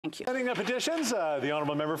Thank you. Heading up petitions, the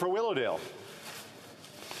honourable member for Willowdale.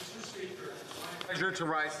 Mr. Speaker, it's my pleasure to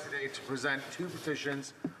rise today to present two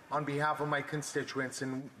petitions on behalf of my constituents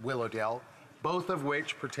in Willowdale, both of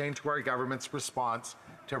which pertain to our government's response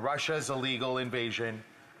to Russia's illegal invasion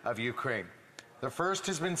of Ukraine. The first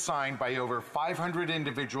has been signed by over 500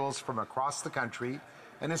 individuals from across the country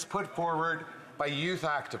and is put forward by youth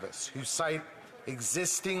activists who cite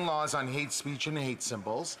existing laws on hate speech and hate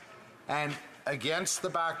symbols, and against the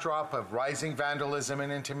backdrop of rising vandalism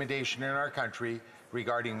and intimidation in our country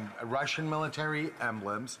regarding Russian military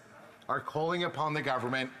emblems, are calling upon the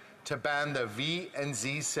government to ban the V and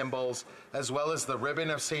Z symbols as well as the ribbon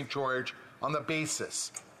of St. George on the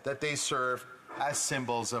basis that they serve as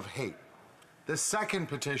symbols of hate. The second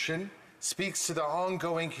petition speaks to the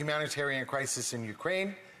ongoing humanitarian crisis in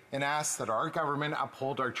Ukraine and asks that our government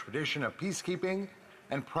uphold our tradition of peacekeeping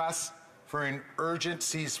and press for an urgent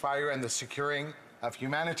ceasefire and the securing of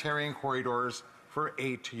humanitarian corridors for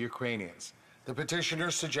aid to Ukrainians. The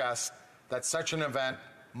petitioner suggests that such an event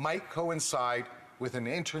might coincide with an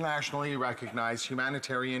internationally recognized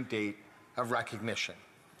humanitarian date of recognition.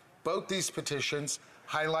 Both these petitions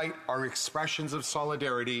highlight our expressions of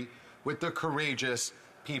solidarity with the courageous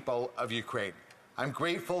people of Ukraine. I'm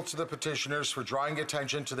grateful to the petitioners for drawing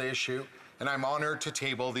attention to the issue, and I'm honored to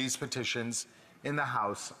table these petitions in the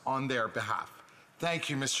House on their behalf. Thank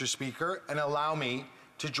you, Mr. Speaker, and allow me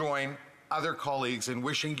to join other colleagues in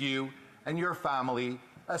wishing you and your family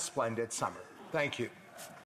a splendid summer. Thank you.